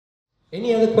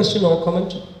Any other question or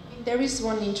comment? There is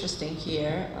one interesting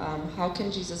here. How can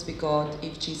Jesus be God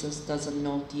if Jesus doesn't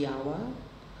know the hour?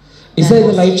 Is there in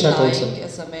the live chat also?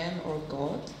 As a man or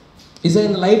God? Is there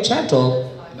in the live chat or?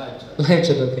 Live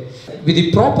chat, okay. With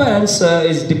the proper answer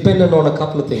is dependent on a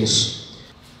couple of things.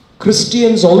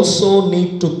 Christians also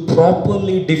need to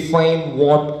properly define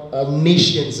what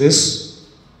omniscience is,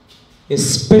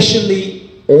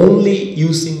 especially only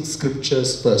using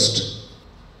scriptures first.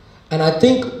 And I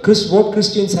think what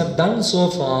Christians have done so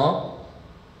far,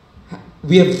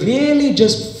 we have really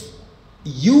just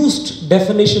used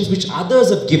definitions which others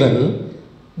have given,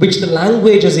 which the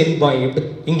language has imbibed,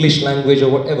 English language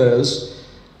or whatever else,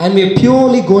 and we are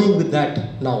purely going with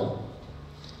that now.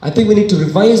 I think we need to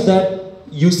revise that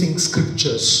using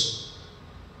scriptures.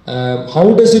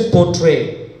 How does it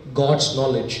portray God's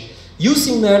knowledge?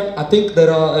 Using that, I think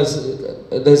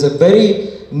there's a very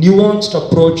nuanced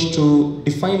approach to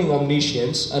defining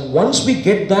omniscience, and once we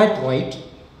get that right,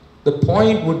 the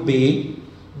point would be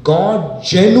God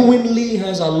genuinely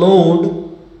has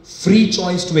allowed free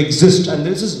choice to exist, and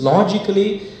this is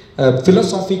logically,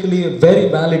 philosophically a very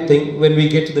valid thing when we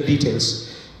get to the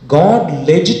details. God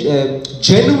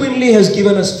genuinely has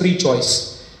given us free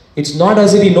choice. It's not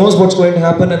as if He knows what's going to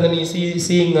happen and then He's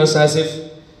seeing us as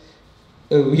if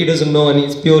He doesn't know, and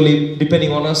He's purely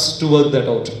depending on us to work that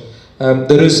out.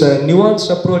 There is a nuanced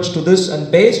approach to this,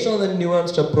 and based on the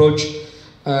nuanced approach,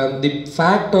 the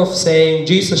fact of saying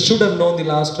Jesus should have known the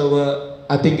last hour,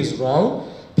 I think is wrong,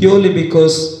 purely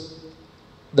because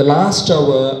the last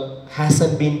hour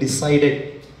hasn't been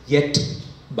decided yet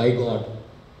by God.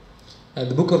 And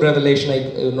the book of Revelation,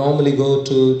 I normally go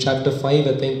to chapter 5,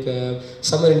 I think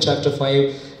somewhere in chapter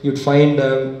 5, you'd find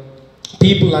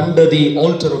people under the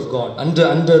altar of God,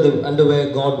 under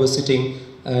where God was sitting.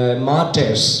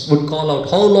 Martyrs would call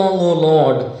out, "How long, O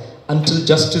Lord, until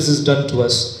justice is done to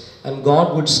us?" And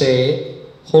God would say,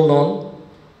 "Hold on,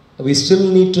 we still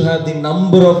need to have the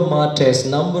number of martyrs,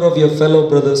 number of your fellow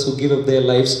brothers who give up their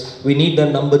lives. We need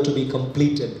that number to be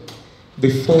completed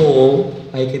before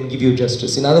I can give you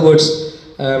justice." In other words,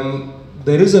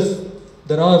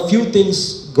 there are a few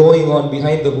things going on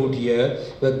behind the hood here,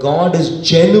 where God is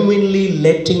genuinely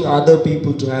letting other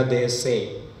people to have their say,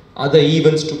 other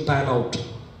events to pan out,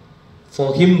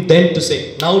 for Him then to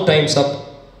say, "Now time's up,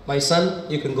 my son,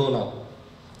 you can go now."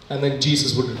 And then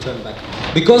Jesus would return back.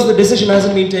 Because the decision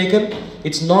hasn't been taken,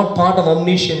 it's not part of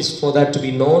omniscience for that to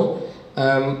be known.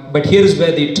 But here is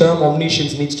where the term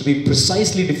omniscience needs to be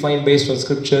precisely defined based on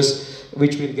scriptures,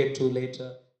 which we'll get to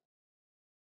later.